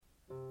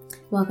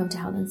Welcome to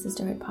Held in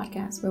Sisterhood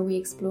podcast, where we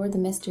explore the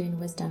mystery and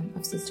wisdom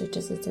of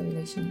sister-to-sister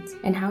relations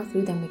and how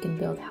through them we can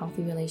build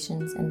healthy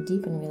relations and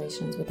deepen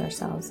relations with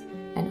ourselves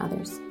and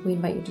others. We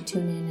invite you to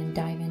tune in and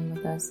dive in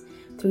with us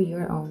through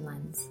your own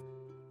lens.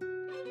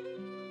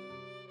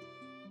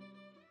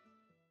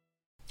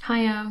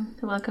 Hi,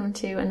 welcome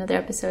to another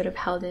episode of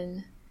Held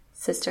in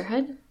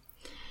Sisterhood.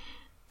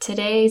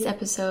 Today's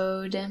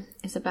episode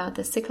is about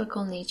the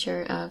cyclical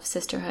nature of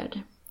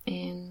sisterhood.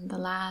 In the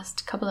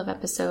last couple of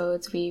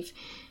episodes, we've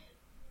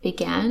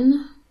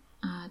began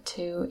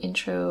to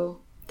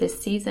intro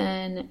this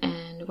season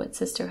and what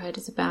sisterhood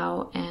is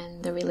about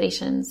and the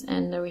relations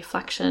and the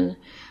reflection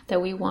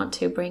that we want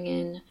to bring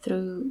in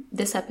through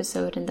this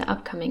episode and the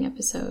upcoming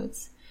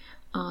episodes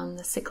on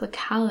the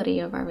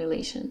cyclicality of our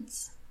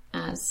relations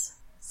as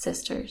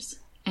sisters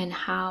and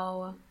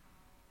how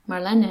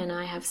Marlene and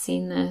I have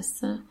seen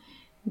this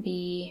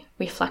be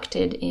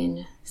reflected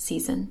in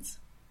seasons.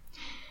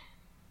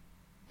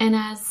 And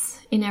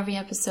as in every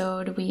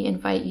episode, we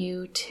invite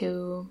you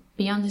to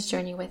be on this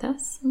journey with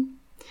us,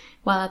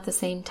 while at the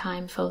same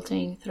time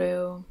filtering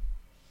through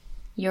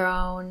your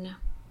own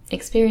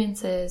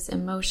experiences,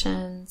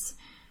 emotions,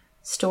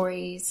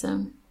 stories,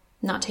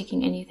 not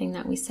taking anything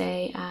that we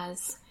say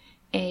as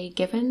a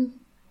given,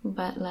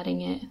 but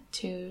letting it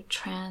to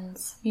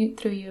transmute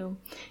through you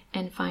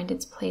and find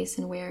its place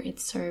in where it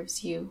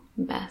serves you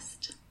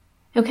best.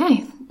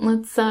 Okay,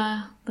 let's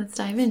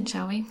dive in,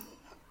 shall we?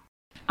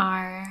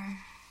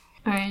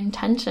 Our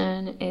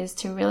intention is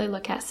to really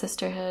look at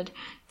sisterhood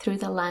through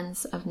the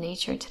lens of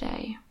nature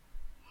today.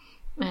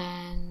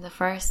 And the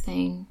first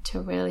thing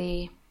to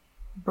really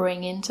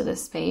bring into the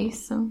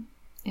space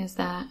is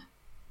that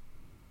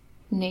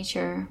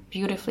nature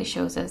beautifully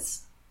shows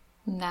us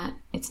that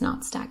it's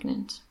not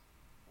stagnant,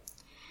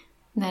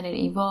 that it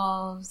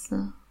evolves,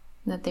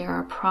 that there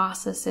are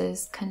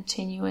processes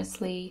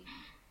continuously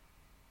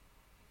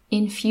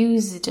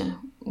infused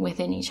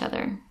within each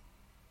other.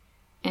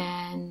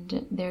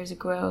 And there's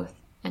growth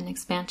and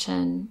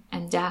expansion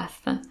and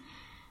death,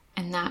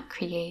 and that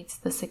creates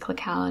the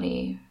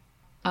cyclicality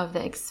of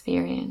the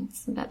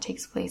experience that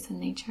takes place in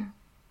nature.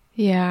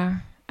 Yeah,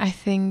 I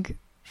think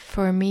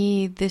for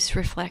me, this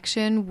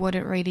reflection, what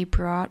it really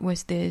brought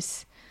was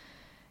this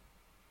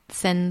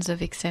sense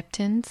of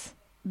acceptance,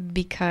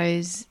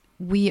 because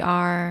we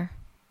are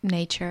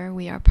nature,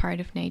 we are part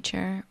of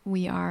nature,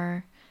 we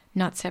are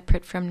not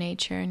separate from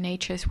nature.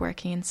 Nature is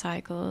working in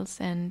cycles,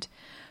 and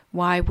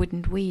why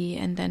wouldn't we?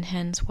 And then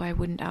hence, why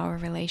wouldn't our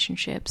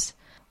relationships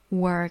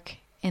work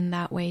in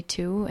that way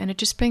too? And it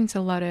just brings a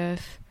lot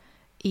of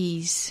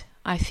ease,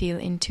 I feel,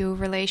 into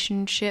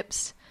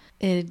relationships.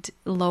 It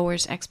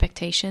lowers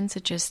expectations.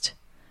 It just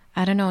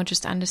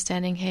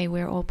understanding, hey,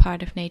 we're all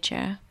part of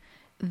nature,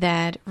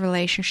 that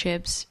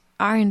relationships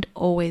aren't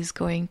always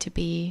going to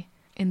be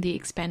in the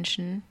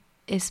expansion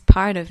is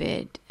part of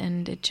it.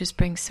 And it just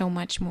brings so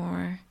much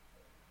more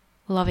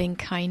loving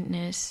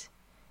kindness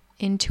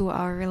into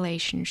our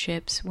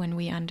relationships when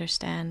we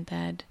understand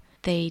that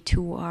they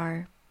too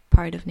are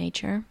part of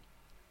nature,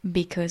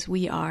 because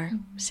we are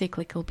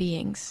cyclical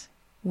beings.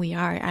 We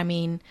are. I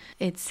mean,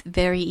 it's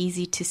very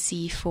easy to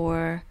see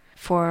for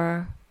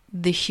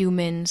the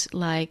humans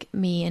like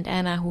me and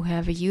Anna who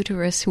have a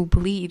uterus who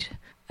bleed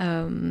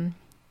in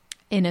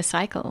a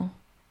cycle.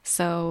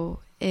 So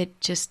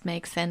it just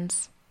makes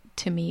sense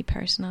to me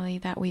personally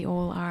that we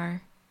all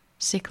are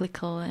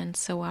cyclical, and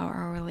so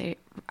are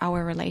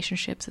our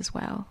relationships as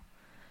well.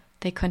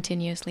 They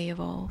continuously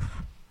evolve.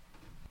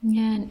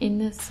 Yeah, and in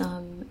this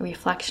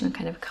reflection,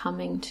 kind of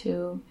coming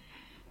to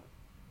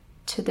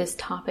this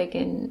topic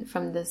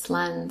from this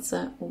lens,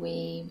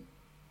 we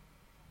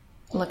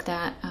looked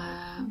at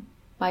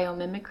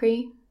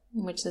biomimicry,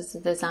 which is the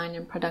design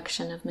and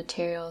production of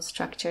materials,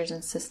 structures,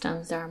 and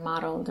systems that are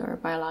modeled or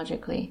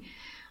biologically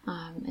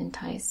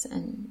enticed,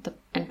 and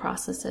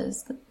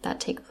processes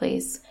that take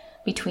place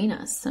between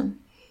us.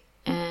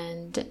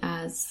 And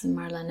as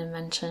Marlene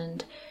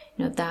mentioned,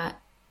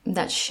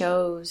 that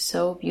shows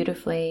so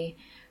beautifully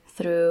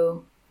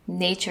through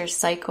nature's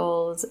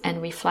cycles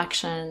and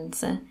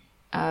reflections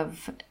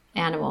of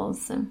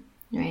animals,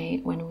 right?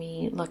 When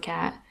we look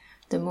at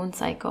the moon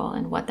cycle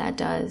and what that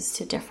does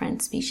to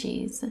different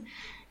species,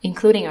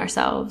 including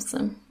ourselves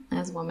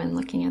as women,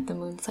 looking at the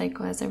moon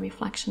cycle as a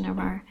reflection of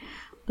our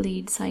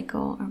bleed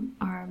cycle,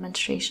 or our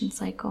menstruation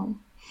cycle,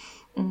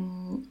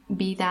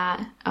 be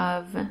that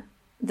of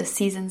the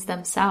seasons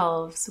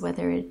themselves,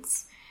 whether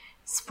it's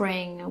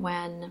spring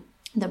when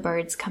the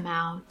birds come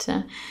out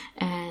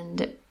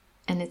and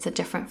it's a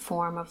different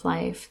form of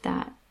life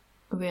that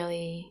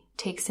really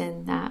takes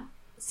in that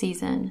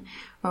season,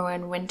 or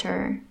when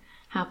winter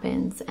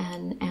happens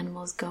and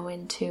animals go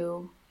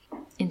into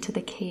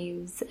the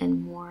caves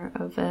and more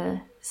of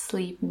a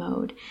sleep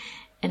mode.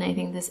 And I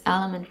think this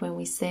element, when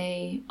we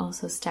say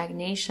also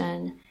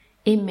stagnation,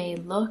 it may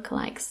look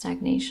like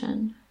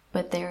stagnation,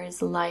 but there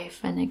is life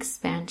and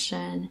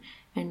expansion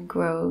and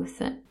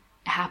growth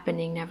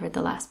happening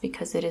nevertheless,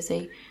 because it is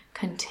a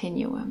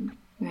continuum,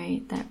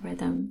 right? That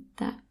rhythm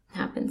that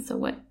happens. So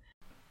what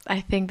I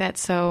think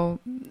that's so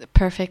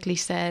perfectly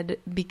said,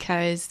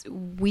 because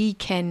we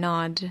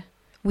cannot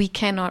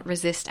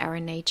resist our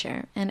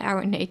nature, and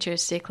our nature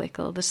is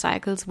cyclical. The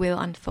cycles will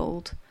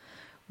unfold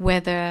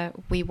whether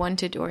we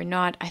want it or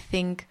not. I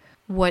think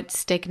what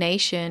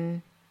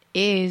stagnation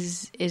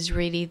is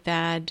really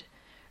that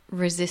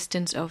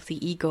resistance of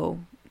the ego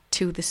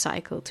to the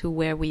cycle, to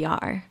where we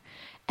are.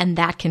 And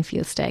that can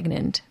feel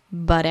stagnant,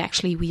 but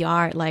actually we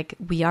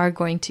are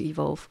going to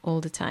evolve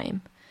all the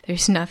time.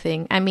 There's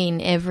nothing, I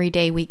mean, every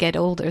day we get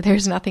older,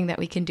 there's nothing that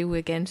we can do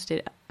against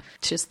it.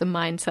 It's just the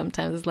mind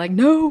sometimes is like,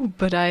 no,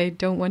 but I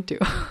don't want to.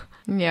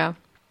 Yeah.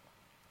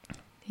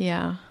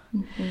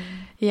 Mm-hmm.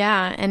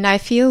 Yeah, and I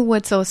feel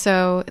what's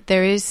also,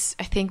 there is,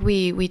 I think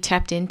we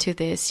tapped into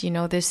this,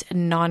 this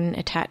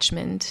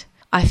non-attachment.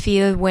 I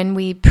feel when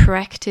we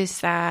practice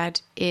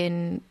that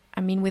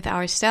with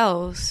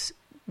ourselves,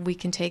 we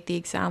can take the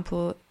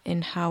example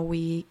in how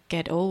we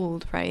get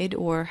old, right?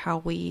 Or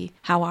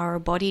how our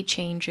body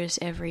changes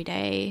every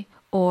day.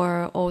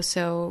 Or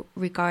also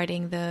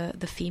regarding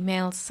the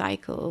female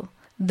cycle.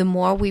 The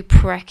more we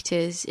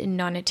practice in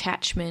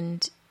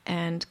non-attachment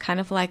and kind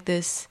of like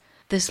this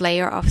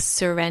layer of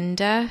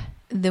surrender,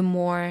 the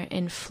more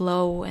in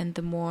flow and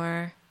the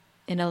more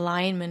in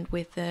alignment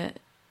with the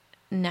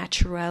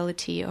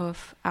naturality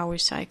of our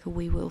cycle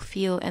we will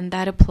feel. And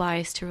that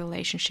applies to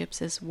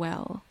relationships as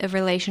well. A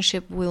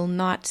relationship will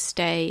not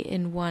stay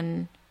in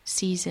one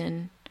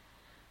season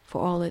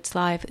for all its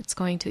life. It's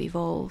going to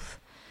evolve.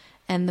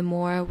 And the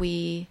more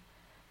we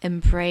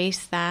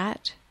embrace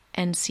that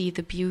and see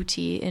the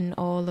beauty in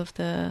all of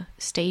the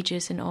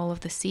stages, in all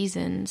of the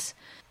seasons,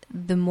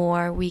 the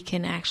more we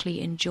can actually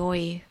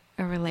enjoy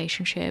a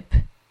relationship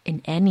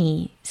in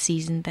any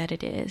season that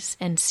it is,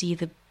 and see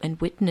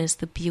and witness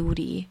the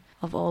beauty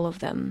of all of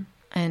them.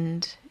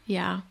 And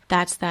yeah,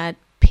 that's that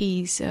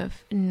piece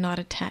of not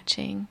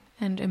attaching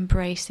and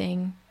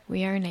embracing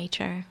we are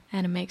nature,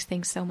 and it makes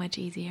things so much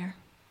easier.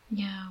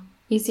 Yeah,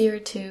 easier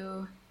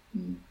to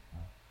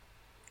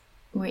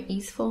more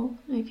easeful,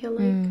 I feel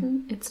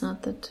like. It's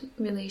not that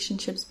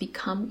relationships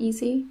become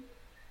easy,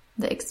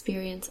 the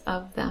experience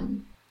of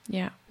them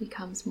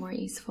becomes more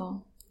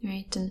easeful,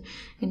 right? And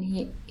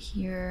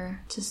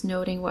here, just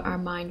noting what our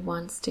mind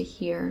wants to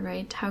hear,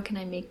 right? How can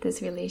I make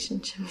this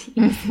relationship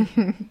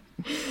easy?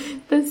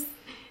 This,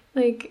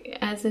 like,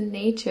 as in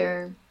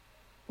nature,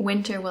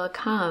 winter will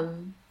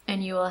come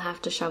and you will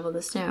have to shovel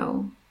the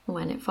snow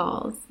when it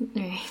falls,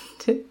 right?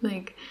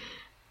 Like,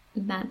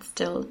 that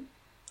still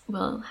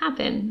will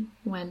happen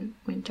when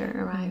winter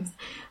arrives.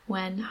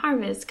 When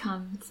harvest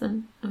comes,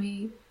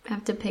 we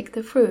have to pick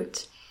the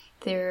fruit.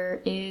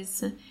 There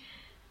is,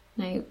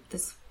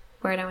 this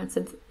word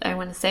I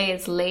want to say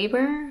is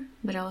labor,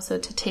 but also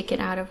to take it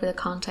out of the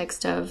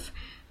context of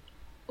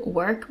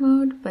work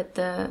mode, but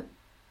the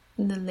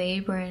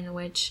labor in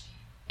which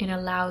it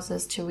allows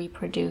us to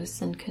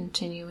reproduce and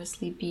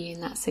continuously be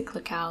in that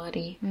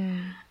cyclicality,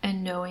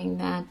 and knowing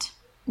that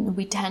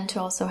we tend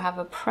to also have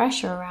a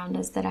pressure around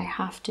us that I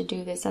have to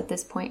do this at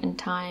this point in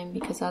time,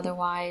 because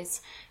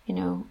otherwise,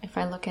 if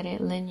I look at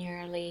it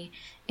linearly,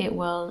 it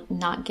will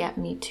not get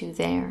me to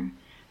there.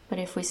 But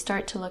if we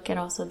start to look at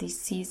also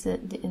these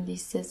seasons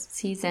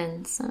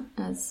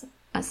as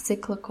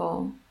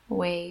cyclical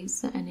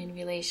ways and in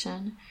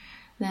relation,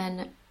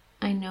 then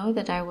I know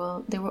that there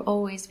will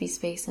always be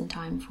space and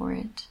time for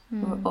it.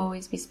 There will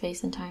always be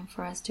space and time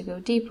for us to go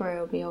deeper.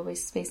 There will be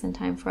always space and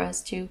time for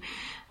us to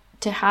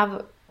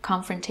have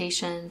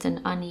confrontations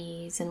and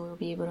unease, and we'll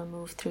be able to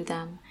move through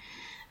them.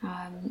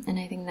 And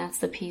I think that's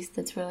the piece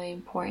that's really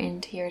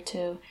important here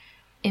to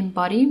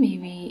embody,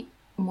 maybe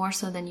more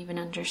so than even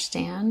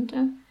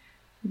understand,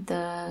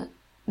 that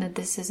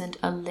this isn't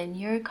a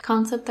linear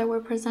concept that we're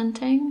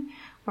presenting.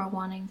 We're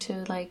wanting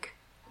to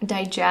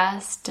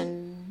digest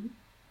and,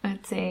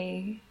 I'd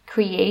say,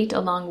 create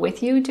along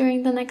with you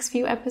during the next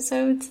few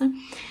episodes,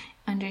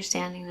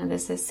 understanding that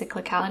this is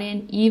cyclicality.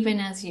 And even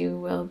as you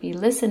will be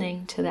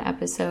listening to the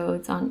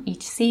episodes on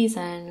each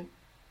season,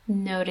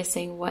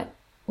 noticing what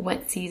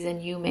season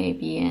you may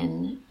be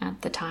in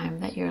at the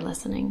time that you're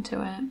listening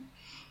to it.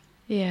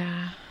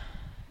 Yeah,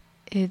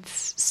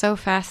 it's so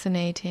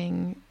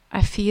fascinating.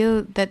 I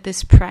feel that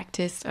this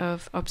practice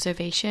of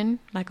observation,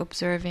 like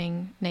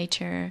observing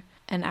nature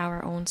and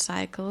our own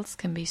cycles,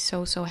 can be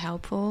so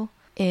helpful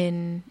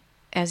in,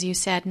 as you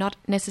said, not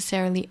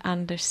necessarily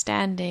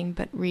understanding,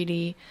 but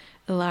really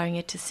allowing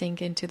it to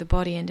sink into the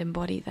body and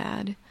embody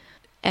that.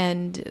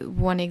 And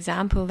one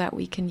example that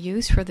we can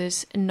use for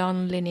this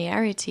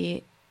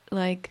non-linearity,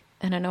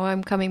 and I know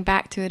I'm coming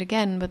back to it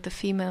again, but the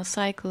female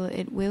cycle,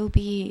 it will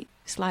be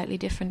slightly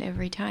different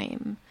every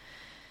time.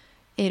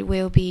 It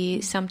will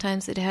be,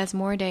 sometimes it has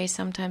more days,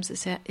 sometimes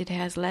it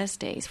has less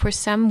days. For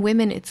some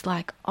women, it's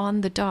like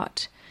on the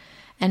dot.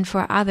 And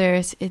for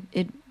others,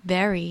 it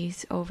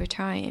varies over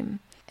time.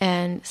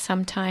 And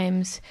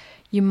sometimes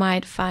you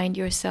might find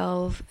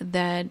yourself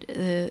that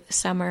the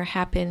summer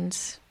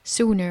happens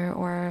sooner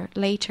or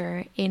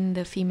later in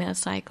the female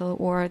cycle,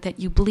 or that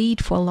you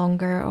bleed for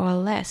longer or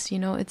less.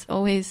 It's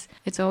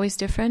always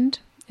different.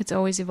 It's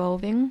always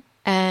evolving.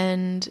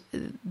 And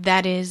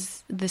that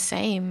is the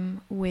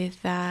same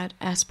with that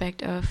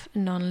aspect of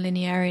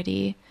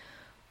non-linearity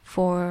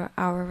for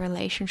our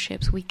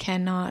relationships. We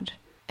cannot,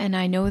 and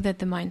I know that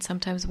the mind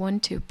sometimes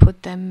wants to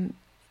put them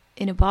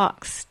in a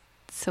box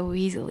so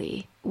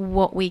easily.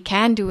 What we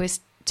can do is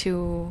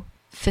to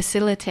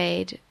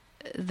facilitate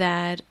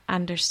that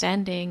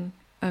understanding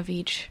of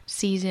each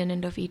season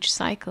and of each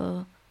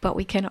cycle, but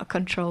we cannot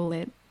control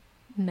it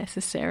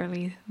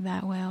necessarily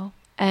that well.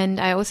 And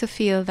I also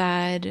feel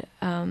that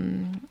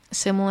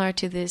similar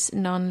to this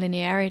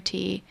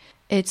non-linearity,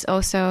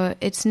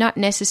 it's not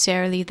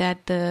necessarily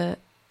that the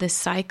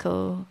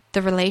cycle,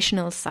 the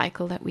relational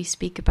cycle that we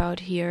speak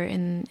about here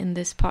in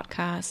this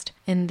podcast,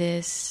 in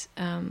this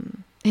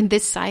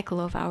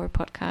cycle of our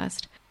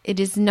podcast, it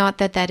is not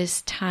that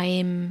is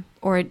time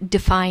or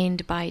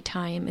defined by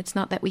time. It's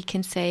not that we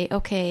can say,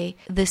 okay,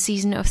 the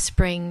season of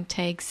spring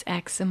takes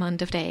X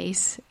amount of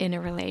days in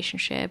a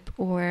relationship,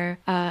 or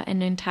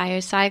an entire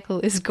cycle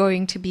is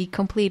going to be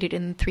completed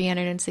in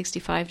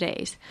 365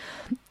 days.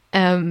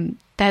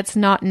 That's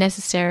not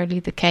necessarily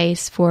the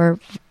case for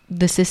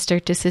the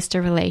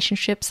sister-to-sister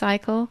relationship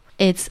cycle.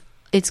 It's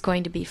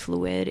going to be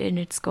fluid, and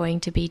it's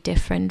going to be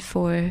different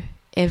for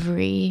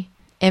every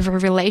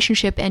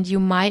relationship. And you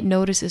might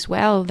notice as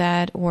well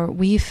that, or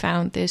we've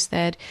found this,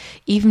 that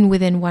even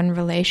within one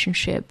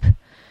relationship,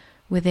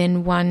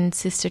 within one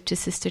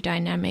sister-to-sister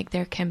dynamic,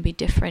 there can be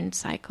different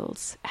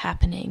cycles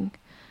happening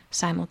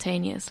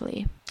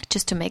simultaneously,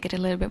 just to make it a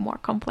little bit more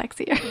complex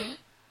here.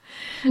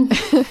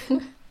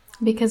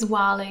 Because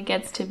while it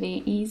gets to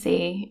be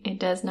easy, it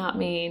does not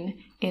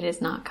mean it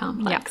is not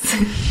complex.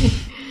 Yeah.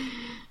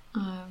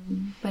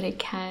 But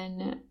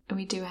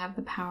we do have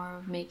the power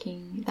of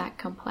making that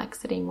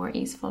complexity more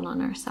easeful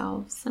on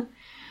ourselves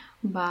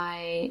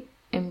by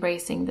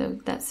embracing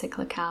that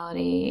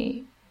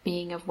cyclicality,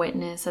 being of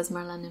witness, as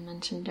Marlene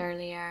mentioned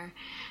earlier,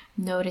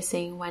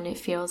 noticing when it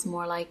feels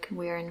more like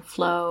we're in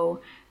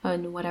flow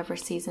in whatever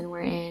season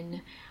we're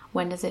in.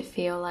 When does it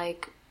feel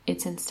like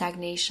it's in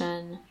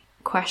stagnation?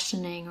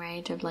 Questioning,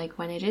 right, of like,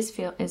 when it is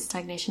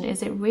stagnation,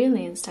 is it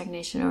really in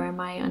stagnation, or am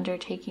I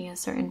undertaking a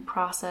certain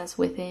process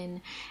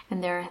within,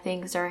 and there are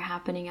things that are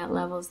happening at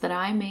levels that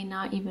I may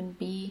not even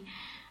be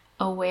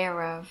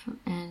aware of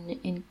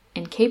and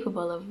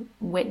capable of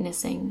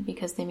witnessing,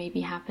 because they may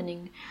be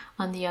happening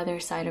on the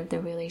other side of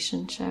the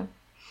relationship.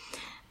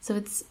 So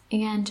it's,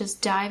 again,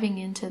 just diving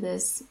into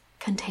this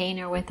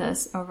container with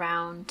us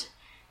around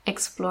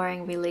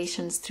exploring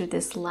relations through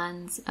this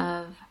lens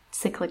of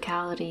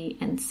cyclicality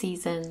and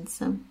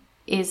seasons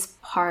is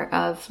part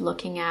of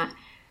looking at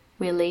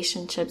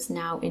relationships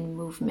now in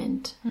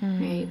movement.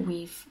 Right?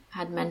 We've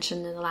had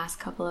mentioned in the last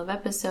couple of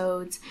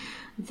episodes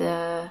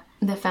the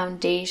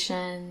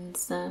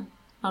foundations,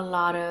 a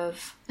lot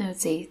of, I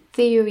would say,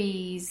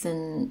 theories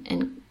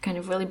and kind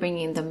of really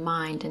bringing the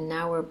mind, and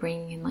now we're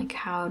bringing in like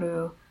how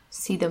to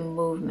see the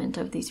movement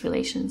of these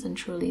relations, and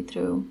truly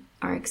through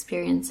our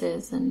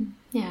experiences and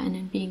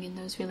in being in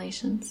those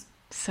relations.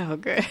 So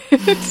good.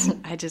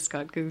 I just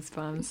got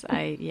goosebumps.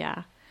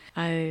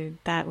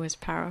 That was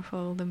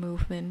powerful, the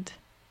movement.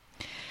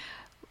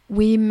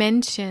 We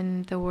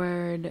mentioned the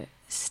word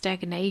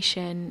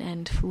stagnation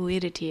and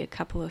fluidity a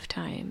couple of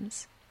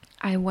times.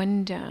 I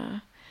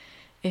wonder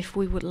if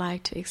we would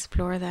like to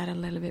explore that a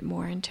little bit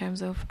more in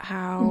terms of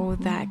how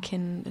that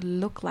can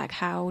look like.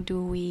 How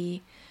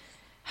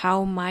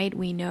might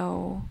we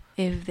know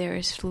if there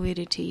is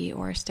fluidity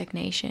or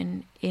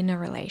stagnation in a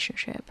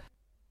relationship?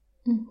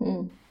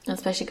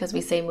 Especially because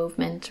we say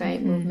movement,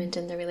 right? Movement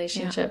in the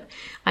relationship.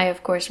 Yeah. I,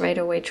 of course, right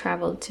away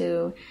traveled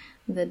to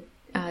the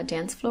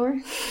dance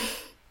floor.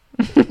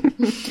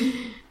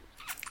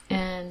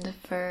 And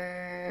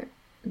for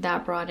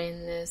that brought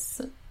in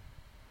this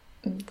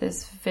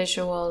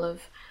visual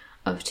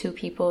of two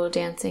people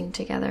dancing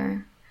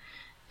together.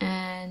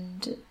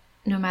 And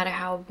no matter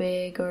how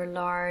big or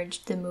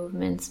large the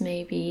movements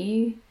may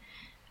be,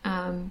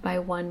 by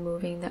one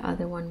moving, the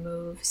other one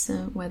moves,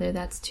 whether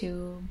that's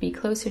to be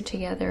closer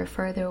together,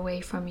 further away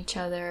from each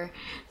other,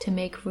 to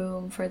make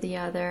room for the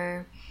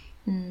other,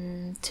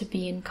 to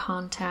be in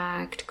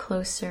contact,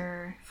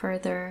 closer,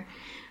 further.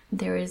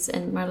 There is,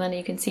 and Marlene,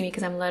 you can see me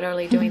because I'm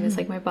literally doing this,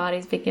 like my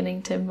body's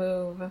beginning to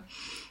move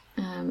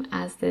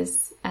as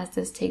this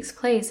takes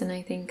place. And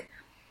I think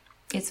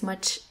it's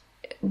much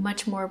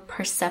more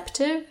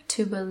perceptive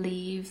to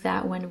believe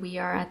that when we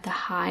are at the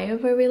high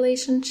of a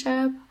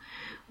relationship,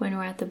 when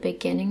we're at the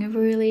beginning of a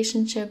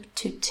relationship,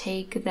 to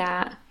take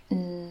that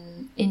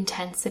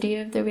intensity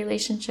of the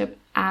relationship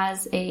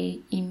as a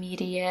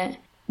immediate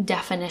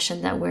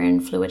definition that we're in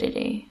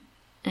fluidity.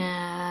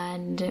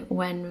 And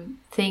when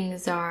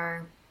things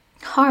are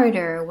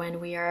harder, when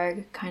we are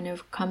kind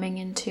of coming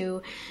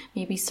into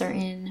maybe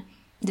certain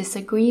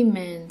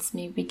disagreements,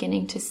 maybe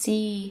beginning to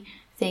see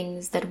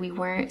things that we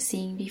weren't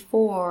seeing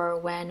before,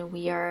 when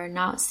we are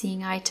not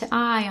seeing eye to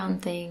eye on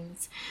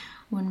things,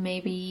 when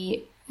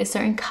maybe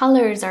certain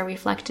colors are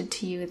reflected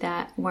to you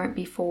that weren't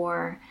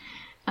before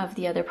of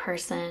the other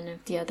person,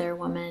 of the other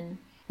woman,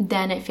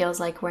 then it feels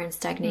like we're in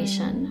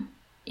stagnation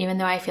even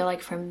though I feel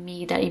like for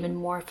me that even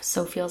more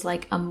so feels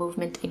like a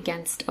movement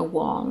against a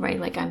wall, right?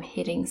 Like I'm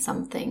hitting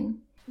something.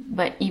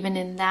 But even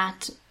in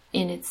that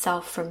in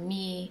itself, for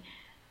me,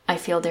 I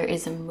feel there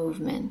is a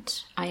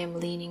movement. I am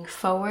leaning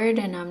forward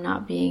and I'm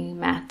not being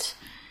met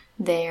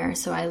there.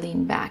 So I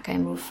lean back. I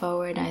move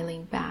forward. I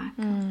lean back.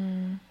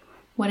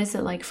 What is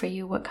it like for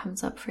you? What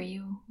comes up for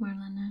you,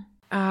 Marlena?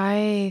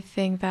 I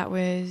think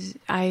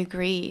I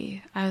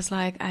agree. I was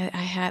like,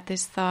 I had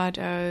this thought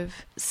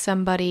of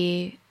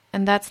somebody,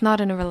 and that's not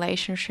in a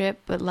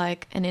relationship, but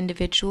like an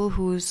individual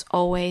who's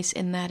always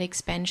in that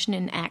expansion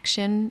and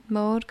action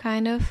mode,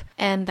 kind of.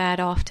 And that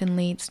often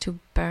leads to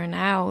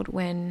burnout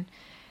when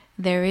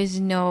there is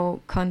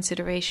no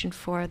consideration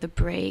for the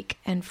break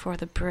and for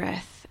the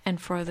breath and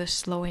for the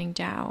slowing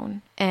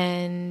down.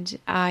 And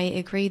I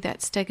agree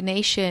that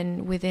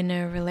stagnation within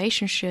a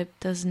relationship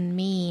doesn't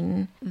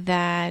mean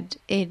that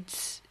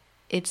it's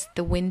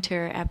the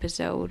winter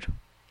episode,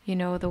 you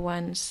know, the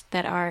ones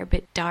that are a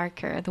bit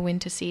darker, the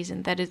winter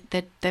season,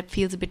 that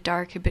feels a bit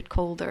darker, a bit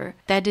colder.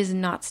 That is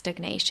not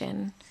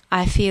stagnation.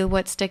 I feel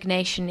what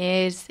stagnation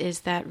is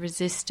that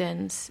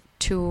resistance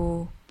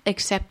to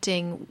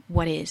accepting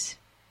what is.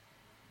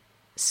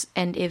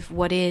 And if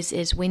what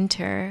is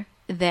winter,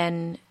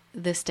 then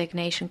the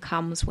stagnation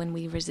comes when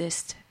we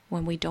resist,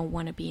 when we don't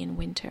want to be in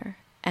winter.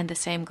 And the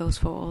same goes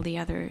for all the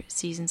other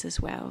seasons as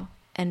well.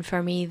 And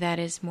for me, that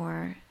is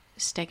more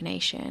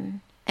stagnation.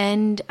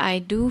 And I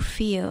do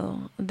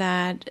feel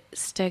that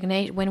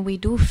when we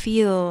do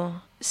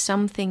feel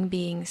something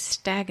being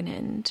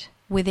stagnant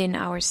within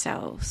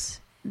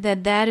ourselves,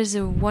 that is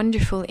a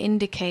wonderful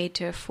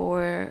indicator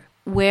for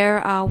where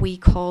are we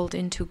called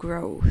into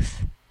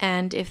growth.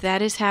 And if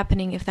that is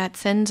happening, if that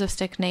sense of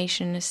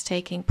stagnation is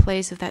taking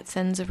place, if that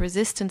sense of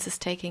resistance is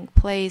taking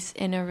place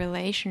in a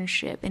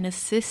relationship, in a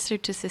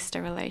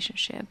sister-to-sister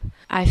relationship,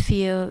 I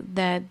feel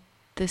that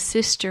the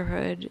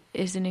sisterhood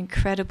is an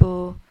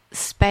incredible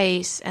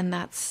space, and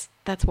that's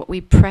what we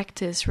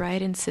practice,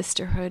 right, in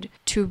sisterhood,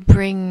 to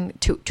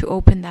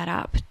open that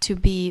up, to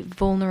be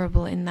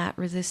vulnerable in that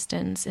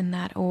resistance, in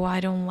that, oh, I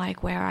don't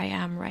like where I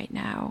am right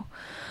now.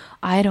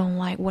 I don't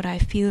like what I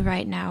feel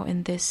right now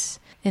in this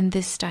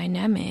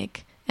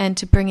dynamic. And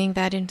to bringing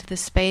that into the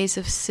space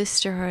of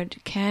sisterhood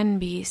can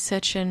be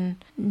such an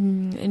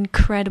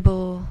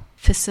incredible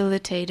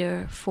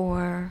facilitator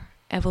for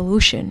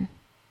evolution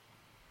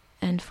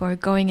and for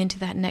going into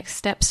that next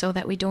step, so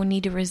that we don't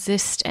need to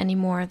resist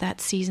anymore that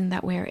season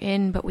that we're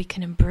in, but we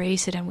can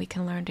embrace it and we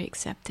can learn to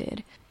accept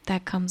it.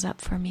 That comes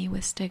up for me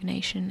with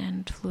stagnation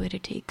and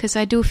fluidity, because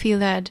I do feel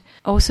that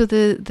also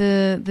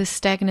the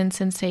stagnant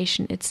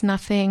sensation, it's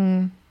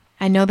nothing.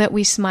 I know that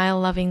we smile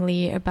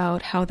lovingly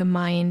about how the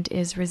mind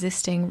is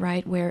resisting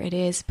right where it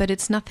is, but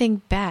it's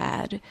nothing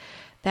bad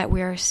that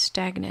we are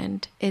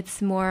stagnant. It's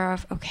more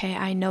of, okay,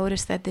 I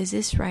notice that this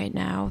is right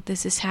now,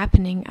 this is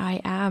happening, I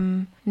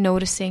am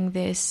noticing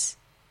this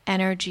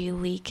energy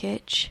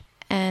leakage,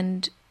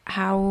 and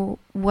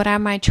what are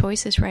my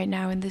choices right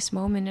now in this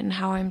moment, and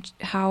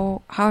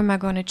how am I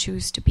going to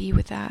choose to be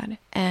with that?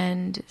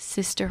 And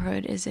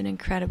sisterhood is an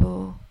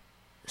incredible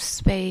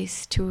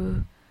space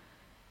to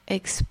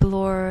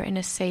explore in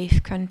a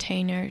safe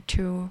container,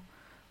 to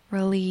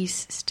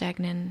release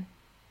stagnant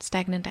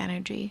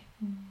energy.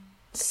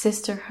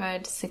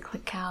 Sisterhood,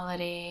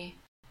 cyclicality,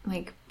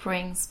 like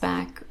brings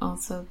back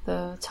also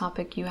the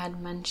topic you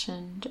had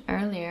mentioned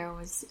earlier,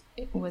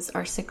 was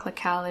our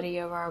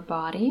cyclicality of our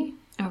body,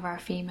 of our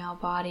female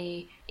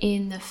body,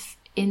 in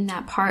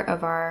that part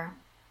of our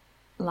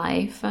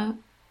life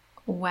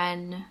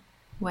when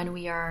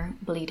we are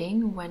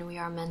bleeding, when we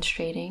are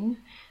menstruating,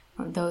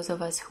 or those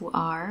of us who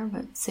are,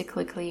 but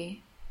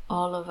cyclically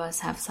all of us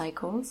have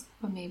cycles,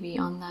 but maybe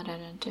on that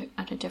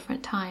at a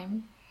different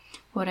time.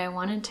 What I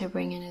wanted to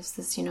bring in is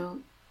this,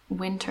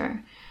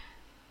 winter,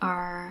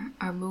 our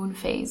moon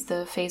phase,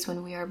 the phase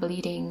when we are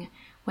bleeding,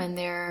 when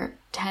there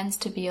tends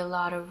to be a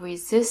lot of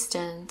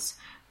resistance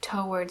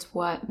towards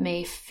what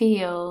may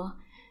feel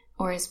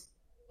or is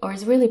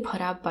really put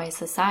up by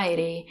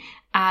society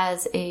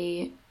as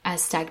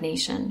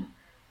stagnation,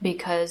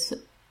 because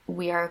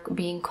we are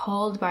being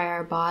called by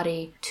our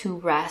body to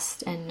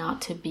rest and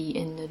not to be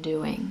in the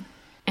doing.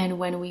 And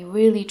when we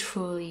really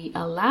truly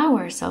allow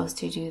ourselves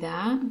to do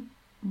that,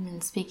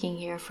 and speaking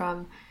here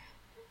from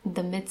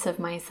the midst of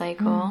my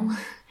cycle,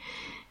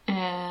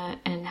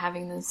 and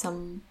having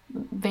some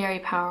very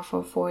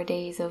powerful 4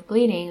 days of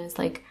bleeding, it's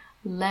like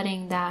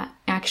letting that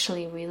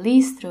actually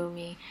release through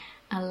me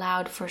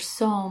allowed for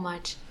so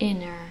much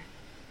inner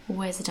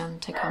wisdom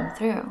to come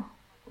through.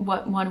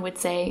 What one would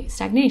say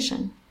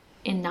stagnation,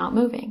 in not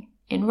moving,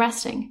 in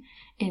resting,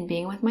 in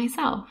being with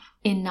myself,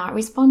 in not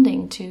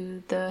responding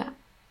to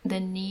the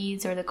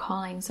needs or the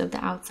callings of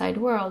the outside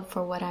world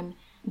for what I'm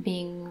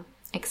being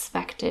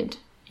expected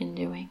in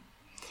doing.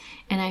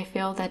 And I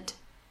feel that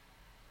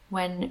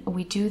when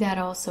we do that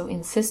also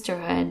in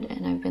sisterhood,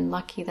 and I've been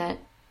lucky that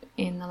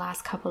in the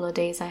last couple of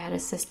days I had a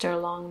sister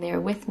along there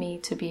with me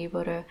to be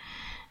able to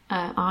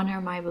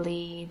honor my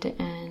bleed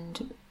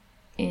and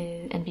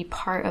and be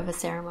part of a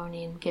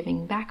ceremony and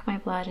giving back my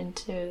blood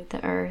into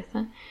the earth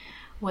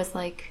was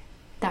like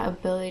that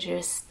ability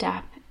to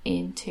step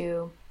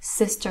into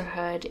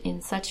sisterhood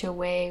in such a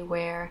way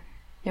where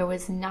there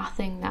was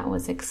nothing that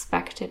was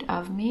expected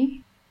of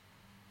me.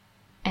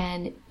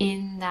 And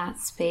in that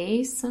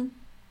space,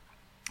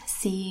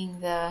 seeing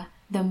the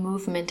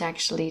movement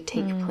actually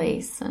take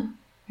place,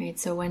 right?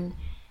 So when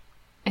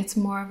it's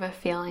more of a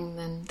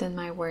feeling than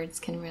my words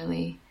can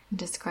really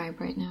describe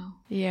right now.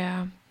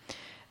 Yeah.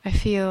 I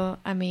feel,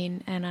 I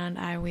mean, Anna and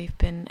I, we've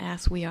been,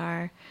 as we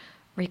are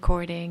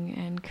recording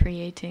and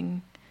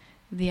creating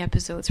the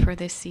episodes for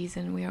this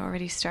season, we are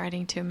already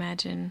starting to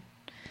imagine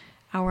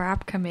our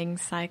upcoming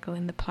cycle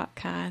in the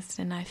podcast.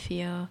 And I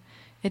feel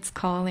it's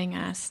calling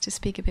us to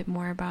speak a bit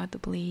more about the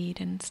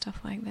bleed and stuff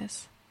like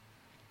this.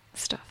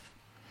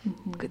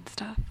 Good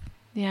stuff.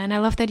 Yeah, and I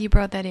love that you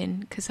brought that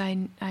in, because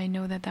I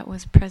know that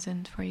was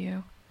present for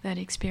you, that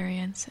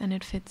experience, and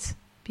it fits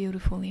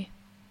beautifully.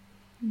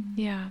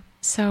 Yeah.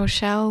 So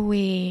shall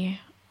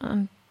we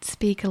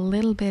speak a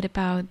little bit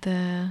about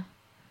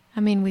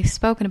we've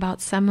spoken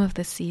about some of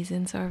the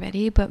seasons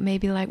already, but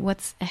maybe like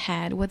what's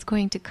ahead, what's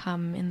going to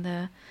come in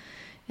the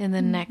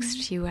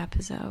next few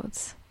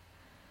episodes.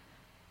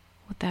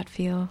 Would that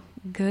feel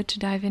good to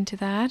dive into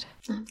that?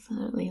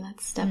 Absolutely.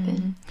 Let's step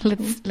in.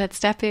 Let's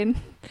step in.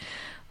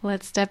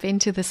 Let's step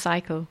into the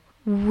cycle.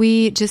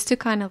 We, just to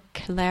kind of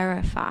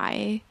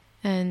clarify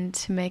and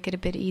to make it a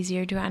bit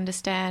easier to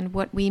understand,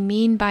 what we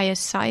mean by a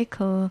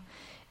cycle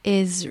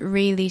is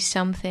really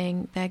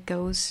something that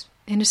goes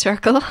in a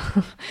circle.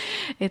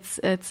 It's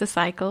a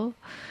cycle.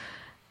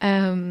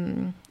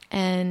 And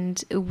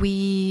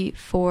we,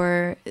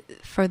 for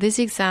this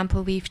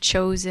example, we've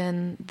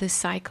chosen the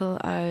cycle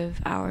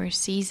of our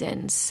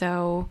seasons.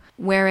 So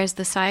whereas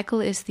the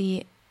cycle is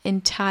the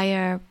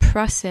entire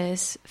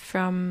process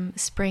from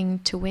spring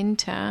to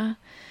winter,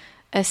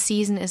 a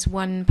season is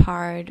one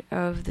part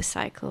of the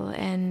cycle.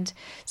 And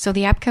so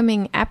the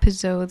upcoming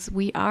episodes,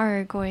 we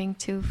are going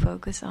to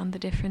focus on the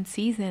different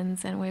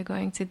seasons, and we're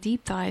going to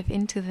deep dive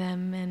into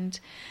them and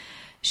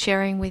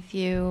sharing with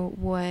you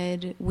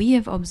what we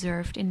have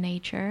observed in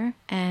nature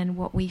and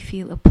what we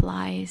feel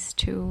applies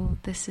to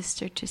the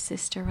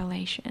sister-to-sister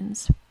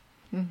relations.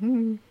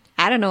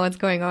 I don't know what's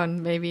going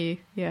on. Maybe,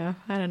 yeah,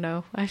 I don't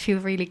know. I feel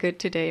really good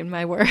today in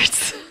my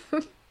words.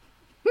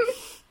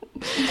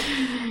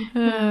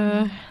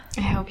 I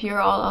hope you're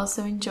all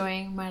also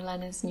enjoying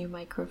Marlene's new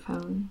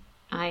microphone.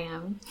 I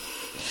am.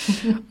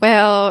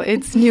 Well,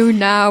 it's new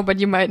now, but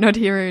you might not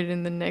hear it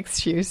in the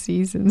next few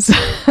seasons.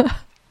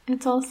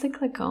 It's all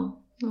cyclical.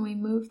 We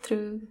move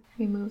through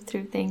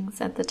things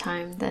at the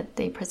time that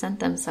they present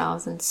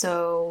themselves. And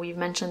so we've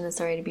mentioned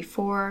this already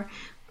before,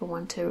 but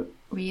want to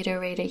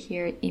reiterate it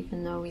here,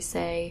 even though we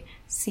say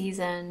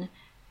seasons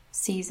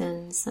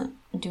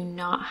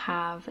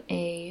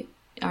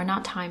are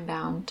not time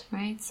bound,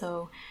 right?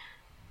 So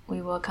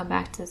we will come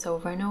back to this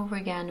over and over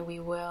again. We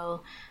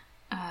will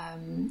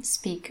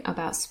speak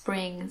about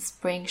spring.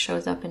 Spring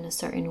shows up in a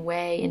certain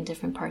way in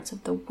different parts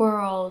of the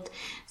world.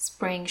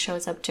 Spring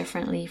shows up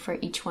differently for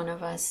each one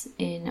of us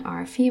in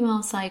our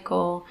female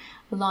cycle.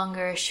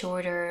 Longer,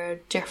 shorter,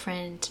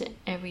 different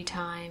every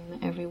time,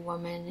 every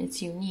woman.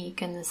 It's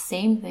unique. And the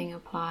same thing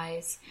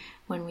applies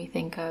when we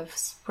think of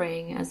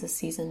spring as a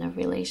season of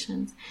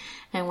relations.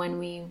 And when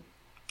we,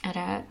 at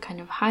a kind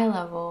of high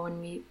level, when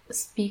we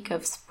speak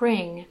of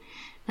spring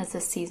as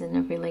a season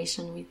of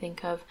relation, we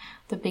think of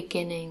the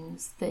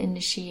beginnings, the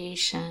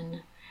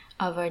initiation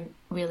of a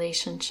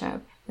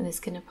relationship. And this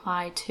can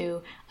apply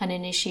to an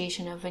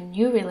initiation of a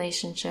new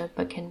relationship,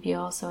 but can be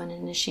also an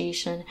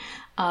initiation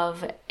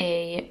of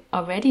a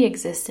already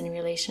existing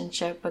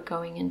relationship, but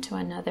going into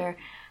another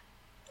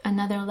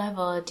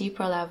level, a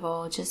deeper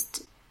level,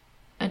 just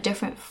a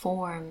different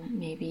form,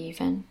 maybe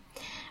even.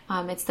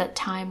 It's that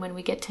time when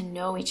we get to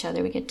know each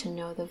other, we get to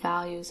know the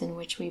values in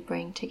which we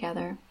bring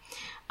together.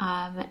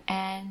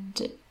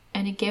 And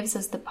it gives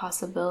us the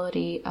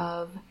possibility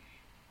of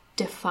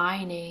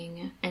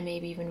defining and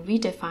maybe even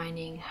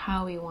redefining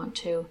how we want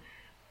to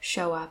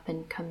show up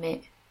and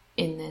commit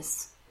in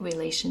this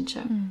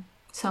relationship.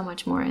 So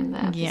much more in the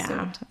episode.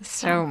 Yeah,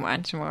 so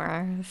much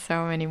more.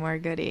 So many more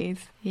goodies.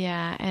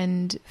 Yeah,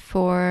 and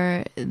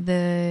for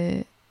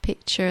the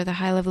picture, the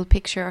high level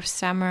picture of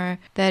summer,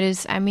 that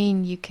is, I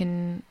mean, you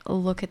can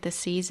look at the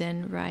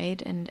season,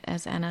 right? And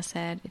as Anna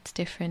said, it's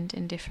different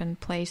in different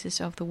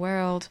places of the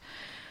world.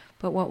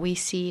 But what we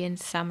see in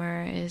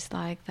summer is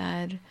like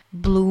that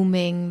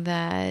blooming,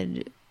 that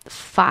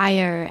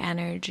fire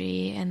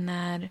energy, and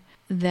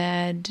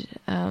that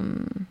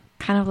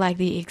kind of like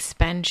the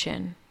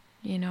expansion,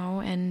 you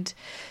know. And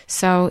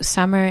so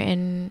summer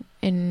in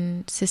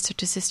sister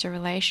to sister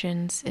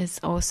relations is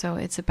also,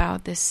 it's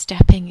about this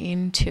stepping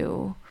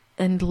into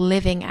and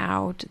living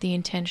out the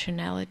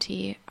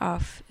intentionality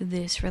of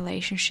this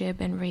relationship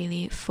and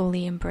really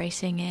fully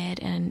embracing it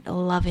and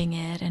loving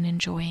it and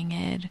enjoying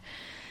it.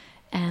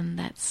 And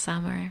that's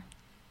summer.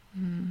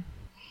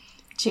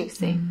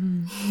 Juicy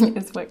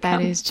is what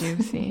that is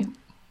juicy.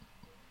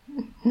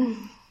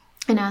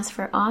 And as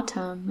for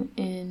autumn,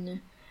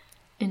 in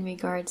in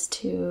regards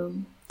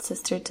to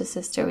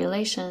sister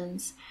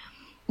relations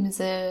is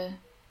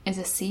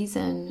a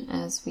season,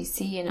 as we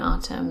see in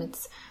autumn.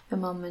 It's the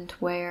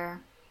moment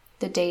where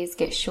the days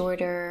get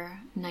shorter,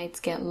 nights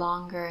get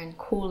longer and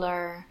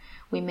cooler.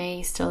 We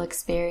may still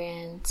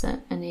experience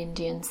an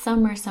Indian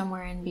summer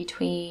somewhere in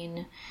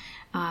between,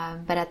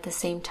 but at the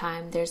same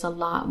time, there's a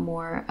lot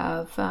more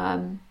of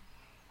an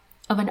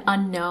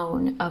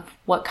unknown of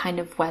what kind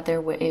of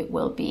weather it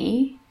will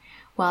be,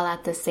 while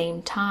at the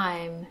same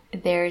time,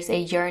 there's a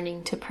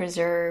yearning to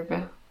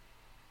preserve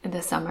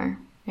the summer.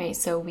 Right,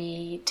 so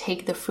we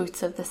take the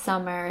fruits of the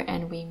summer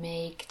and we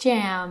make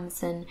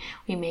jams and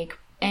we make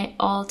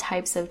all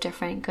types of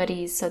different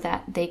goodies so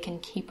that they can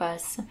keep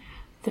us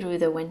through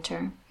the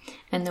winter.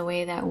 And the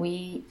way that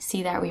we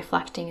see that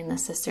reflecting in the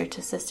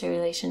sister-to-sister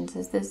relations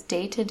is this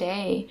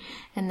day-to-day,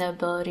 and the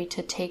ability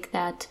to take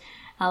that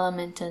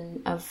element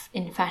of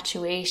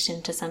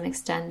infatuation to some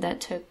extent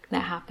that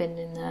happened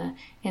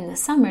in the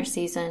summer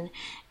season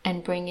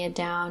and bring it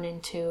down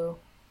into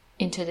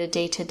the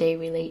day-to-day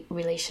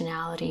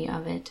relationality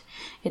of it.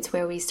 It's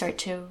where we start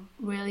to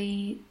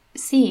really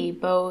see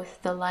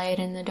both the light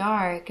and the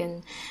dark,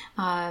 and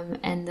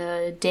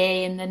the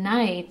day and the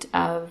night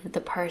of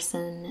the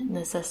person,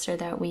 the sister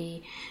that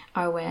we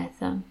are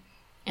with,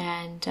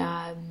 and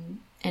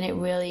it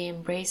really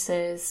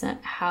embraces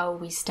how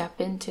we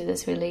step into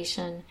this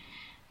relation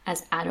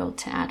as adult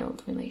to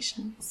adult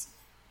relations.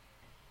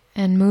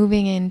 And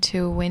moving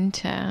into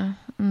winter,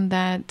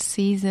 that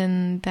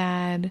season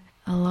that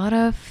a lot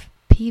of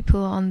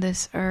people on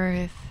this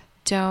earth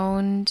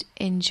don't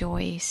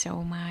enjoy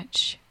so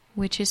much,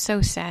 which is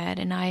so sad.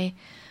 And I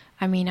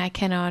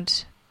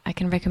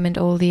can recommend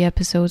all the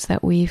episodes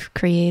that we've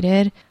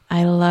created.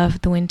 I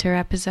love the winter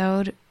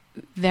episode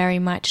very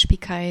much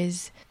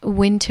because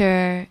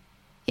winter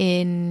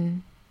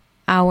in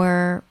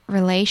our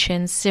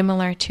relations,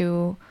 similar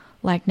to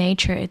like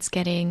nature, it's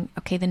getting,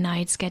 okay, the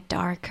nights get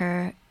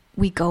darker.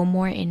 We go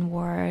more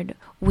inward.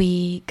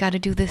 We got to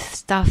do the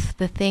stuff,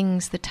 the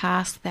things, the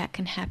tasks that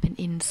can happen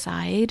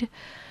inside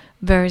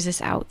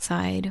versus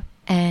outside.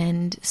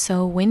 And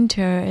so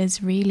winter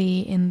is really,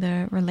 in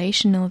the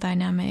relational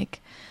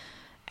dynamic,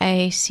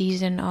 a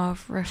season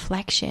of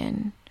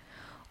reflection,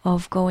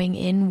 of going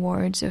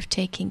inwards, of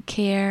taking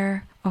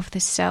care of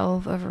the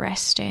self, of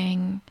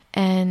resting,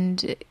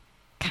 and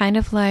kind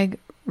of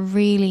like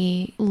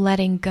really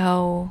letting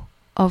go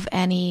of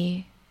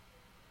any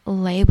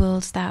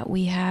labels that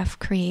we have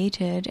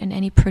created and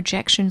any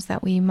projections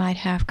that we might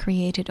have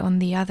created on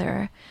the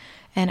other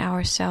and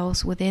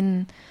ourselves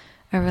within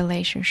a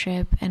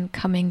relationship, and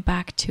coming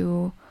back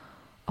to,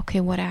 okay,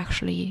 what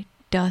actually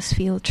does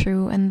feel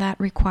true. And that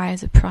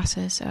requires a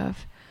process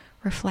of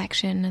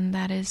reflection, and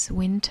that is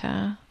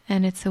winter.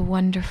 And it's a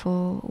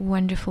wonderful,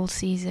 wonderful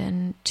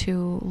season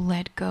to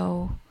let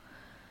go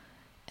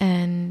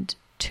and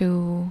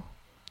to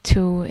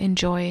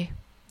enjoy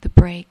the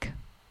break,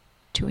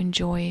 to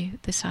enjoy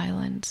the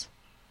silence.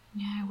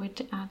 Yeah, I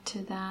would add to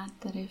that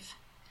if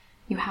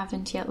you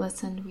haven't yet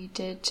listened, we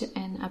did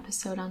an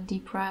episode on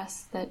deep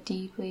rest that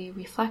deeply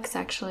reflects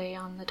actually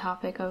on the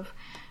topic of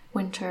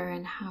winter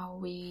and how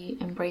we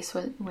embrace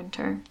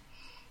winter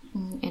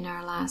in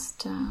our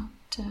last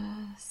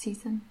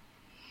season.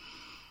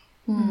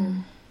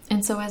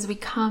 And so as we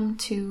come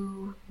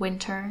to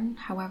winter,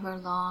 however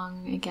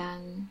long,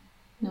 again,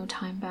 no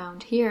time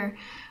bound here,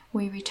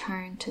 we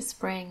return to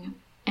spring.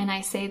 And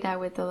I say that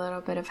with a little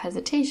bit of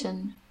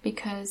hesitation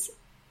because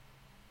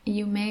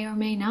you may or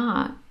may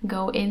not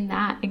go in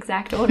that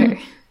exact order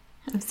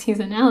of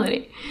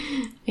seasonality.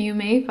 You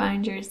may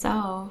find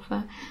yourself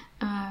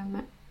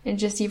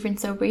just even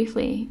so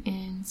briefly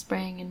in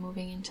spring and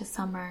moving into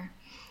summer,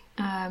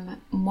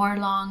 more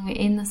long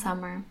in the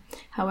summer.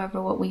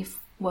 However,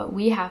 what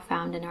we have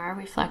found in our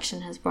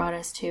reflection has brought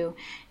us to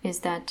is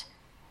that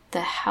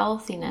the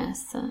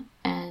healthiness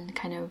and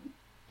kind of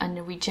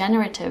a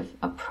regenerative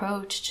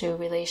approach to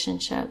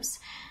relationships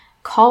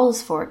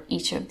calls for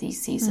each of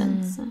these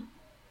seasons.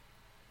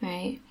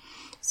 Right?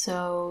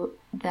 So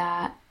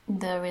that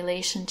the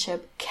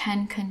relationship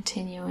can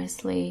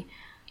continuously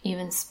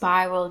even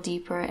spiral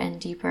deeper and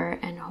deeper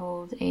and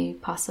hold a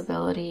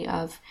possibility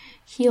of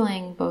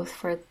healing both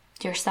for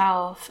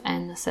yourself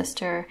and the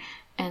sister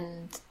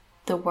and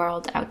the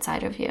world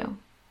outside of you.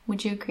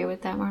 Would you agree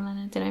with that,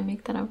 Marlena? Did I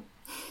make that up?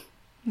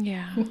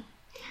 Yeah.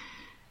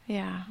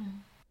 Yeah.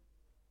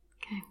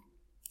 Okay.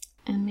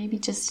 And maybe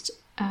just...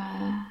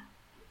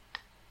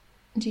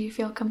 do you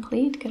feel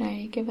complete? Could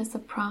I give us a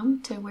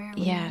prompt to where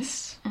we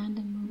yes. and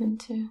move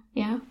into?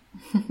 Yeah?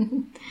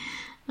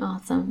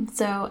 Awesome.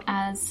 So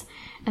as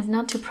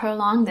not to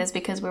prolong this,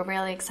 because we're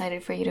really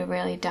excited for you to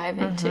really dive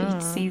into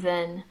each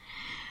season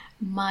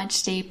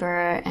much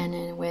deeper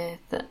and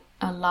with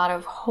a lot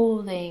of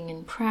holding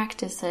and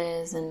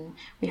practices and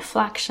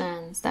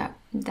reflections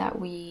that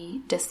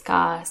we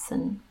discuss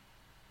and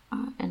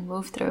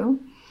move through.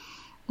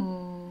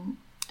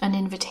 An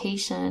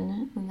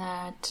invitation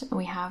that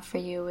we have for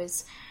you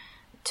is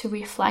to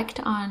reflect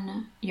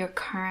on your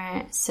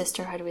current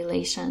sisterhood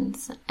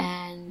relations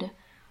and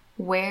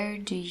where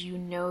do you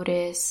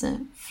notice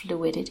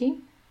fluidity?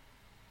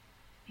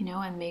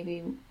 And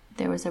maybe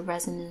there was a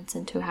resonance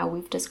into how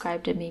we've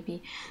described it.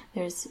 Maybe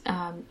there's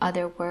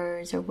other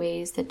words or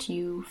ways that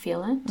you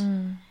feel it.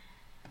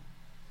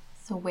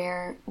 So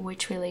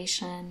which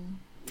relation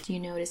do you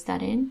notice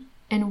that in?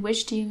 And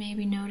which do you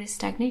maybe notice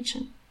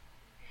stagnation?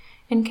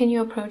 And can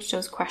you approach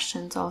those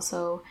questions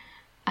also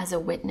as a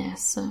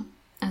witness,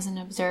 as an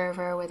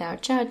observer,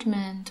 without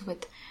judgment,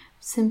 with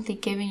simply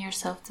giving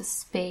yourself the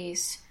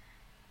space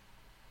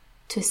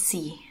to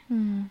see,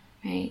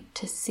 right?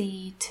 To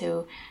see,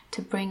 to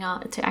bring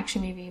out, to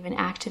actually maybe even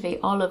activate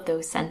all of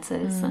those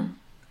senses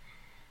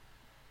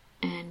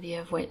and be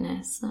of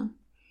witness.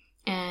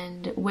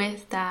 And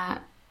with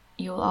that,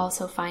 you'll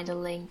also find a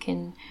link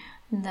in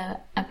the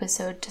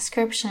episode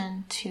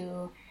description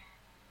to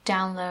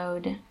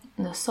download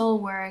the soul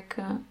work,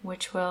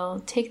 which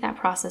will take that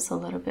process a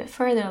little bit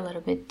further, a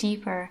little bit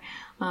deeper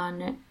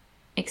on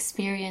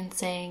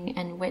experiencing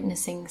and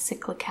witnessing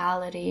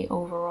cyclicality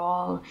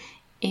overall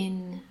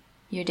in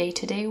your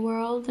day-to-day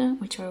world,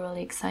 which we're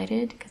really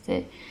excited because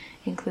it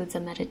includes a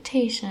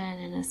meditation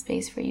and a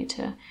space for you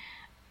to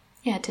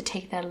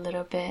take that a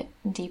little bit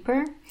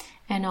deeper,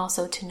 and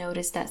also to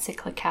notice that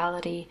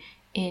cyclicality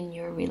in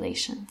your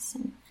relations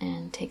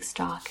and take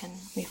stock and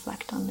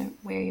reflect on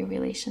where your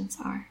relations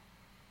are.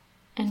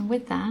 And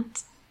with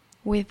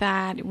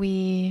that,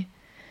 we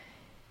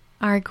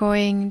are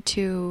going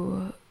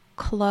to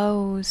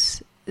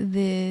close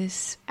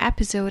this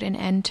episode and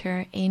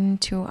enter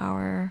into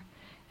our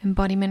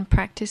embodiment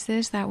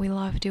practices that we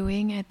love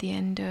doing at the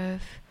end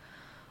of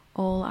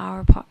all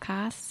our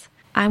podcasts.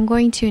 I'm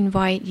going to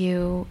invite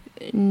you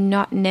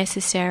not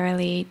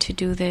necessarily to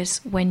do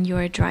this when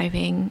you're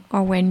driving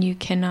or when you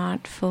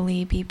cannot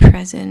fully be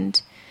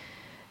present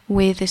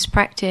with this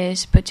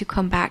practice, but to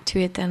come back to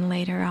it then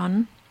later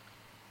on.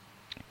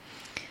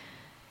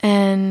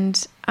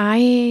 And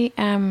I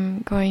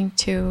am going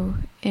to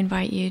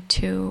invite you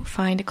to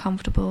find a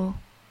comfortable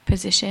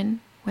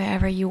position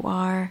wherever you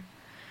are,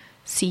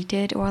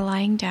 seated or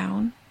lying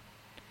down.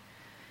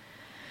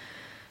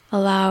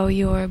 Allow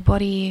your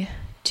body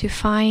to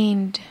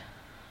find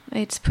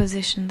its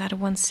position that it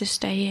wants to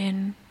stay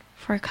in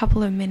for a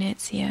couple of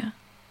minutes here.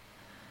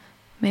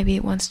 Maybe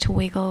it wants to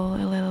wiggle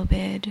a little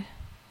bit.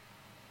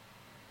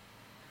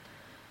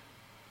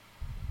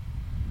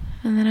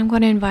 And then I'm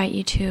going to invite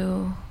you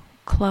to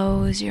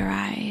close your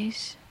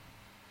eyes.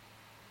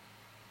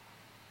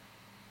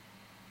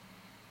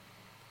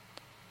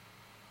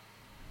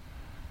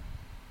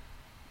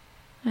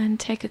 And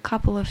take a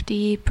couple of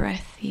deep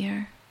breaths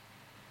here.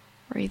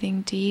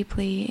 Breathing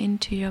deeply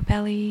into your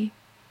belly.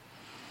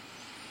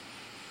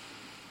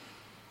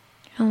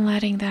 And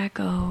letting that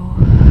go.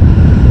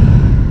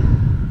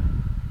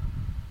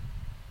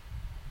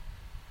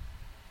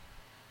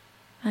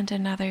 And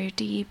another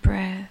deep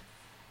breath.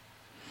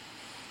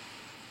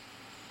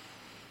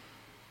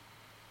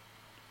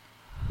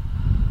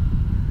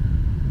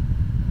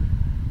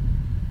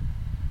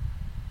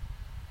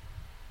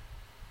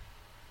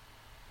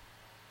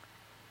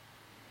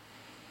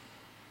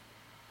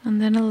 And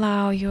then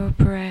allow your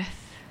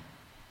breath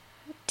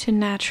to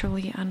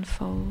naturally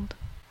unfold.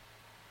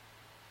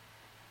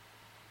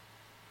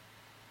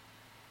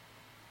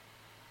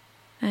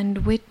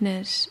 And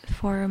witness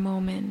for a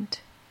moment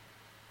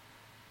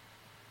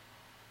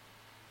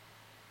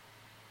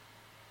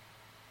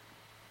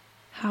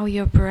how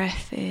your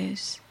breath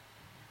is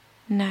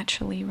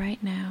naturally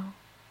right now.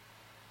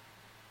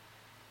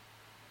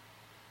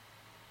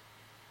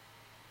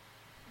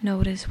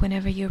 Notice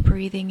whenever you're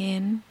breathing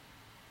in.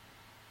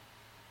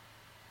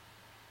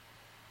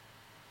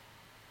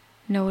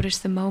 Notice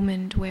the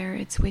moment where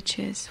it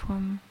switches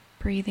from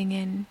breathing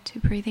in to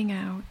breathing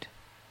out.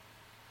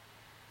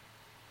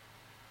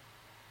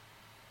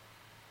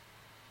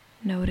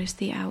 Notice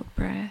the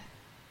out-breath.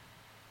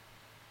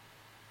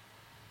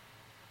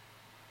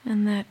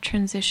 And that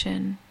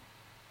transition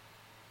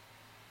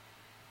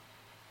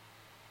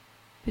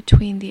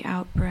between the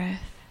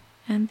out-breath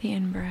and the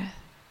in-breath.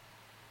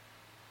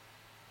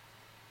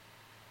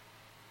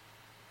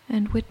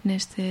 And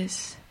witness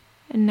this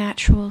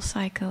natural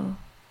cycle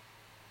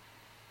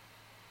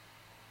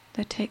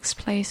that takes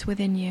place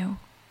within you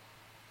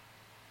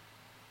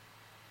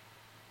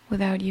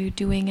without you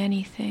doing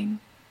anything.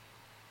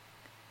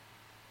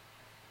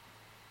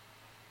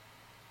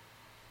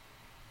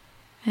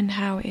 And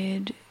how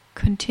it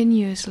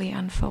continuously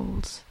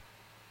unfolds.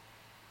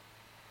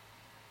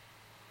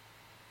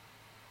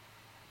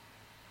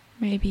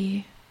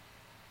 Maybe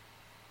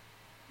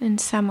in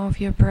some of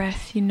your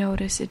breath you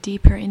notice a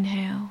deeper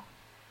inhale.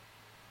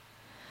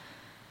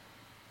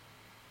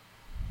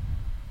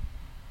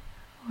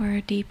 Or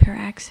a deeper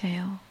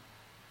exhale.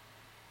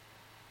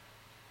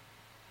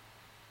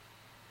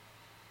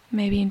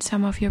 Maybe in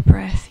some of your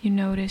breath you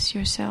notice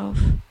yourself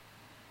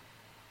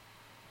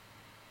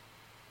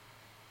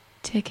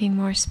taking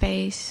more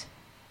space,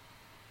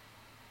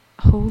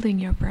 holding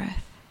your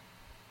breath.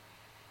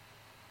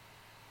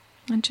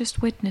 And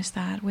just witness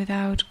that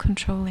without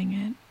controlling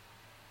it.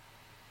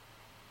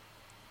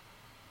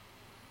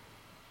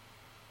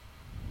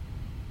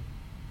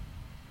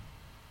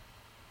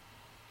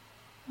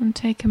 And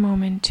take a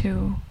moment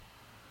to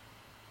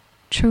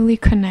truly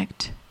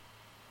connect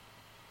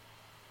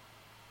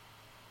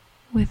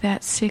with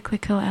that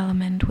cyclical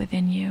element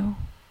within you.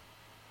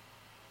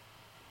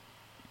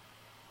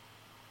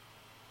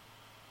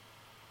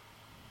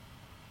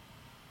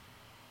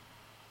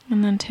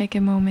 And then take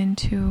a moment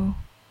to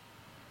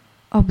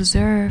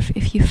observe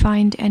if you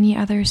find any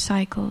other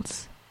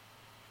cycles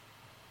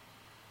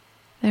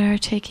that are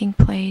taking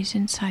place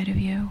inside of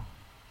you.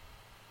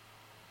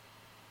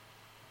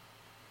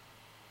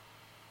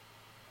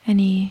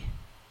 Any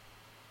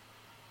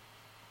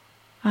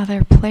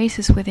other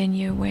places within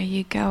you where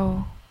you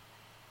go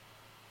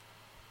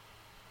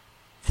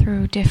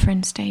through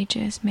different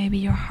stages, maybe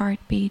your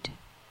heartbeat.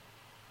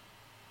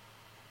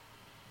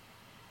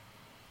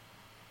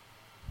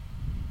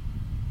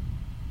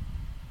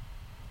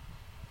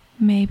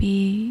 Maybe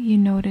you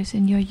notice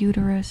in your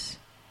uterus.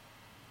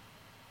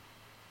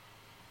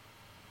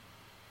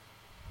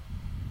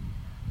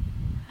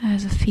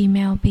 As a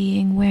female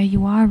being, where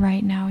you are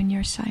right now in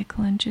your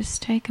cycle, and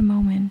just take a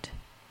moment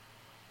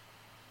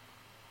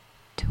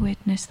to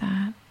witness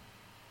that.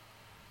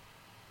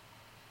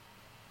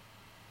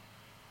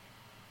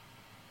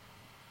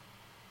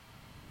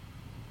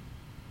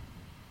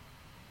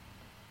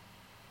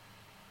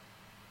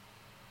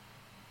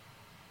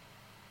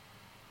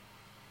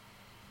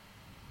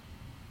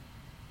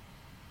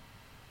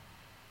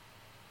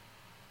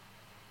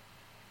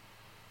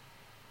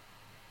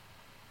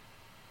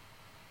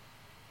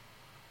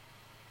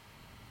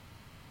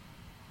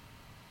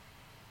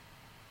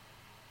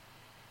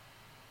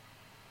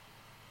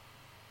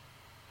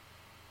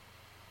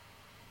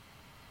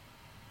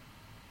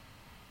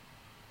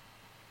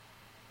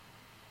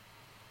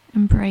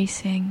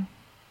 Embracing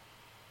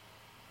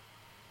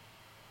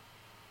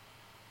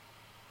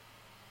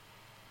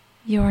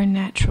your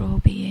natural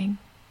being,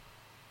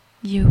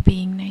 you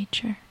being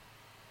nature.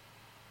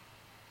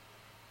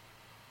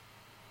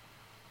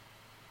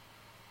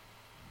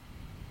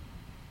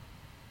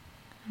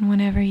 And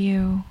whenever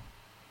you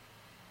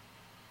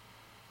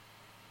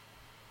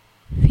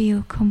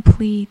feel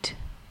complete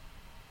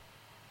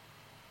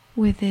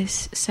with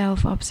this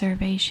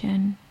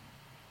self-observation,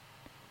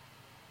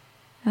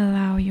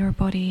 allow your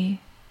body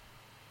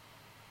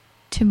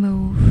to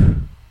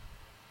move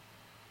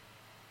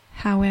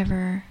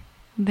however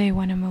they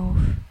want to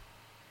move.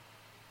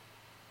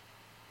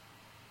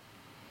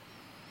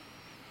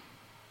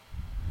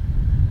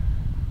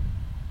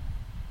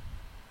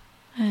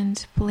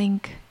 And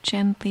blink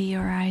gently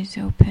your eyes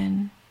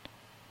open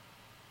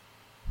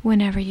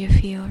whenever you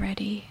feel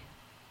ready.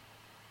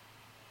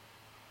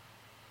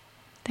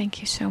 Thank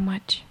you so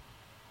much.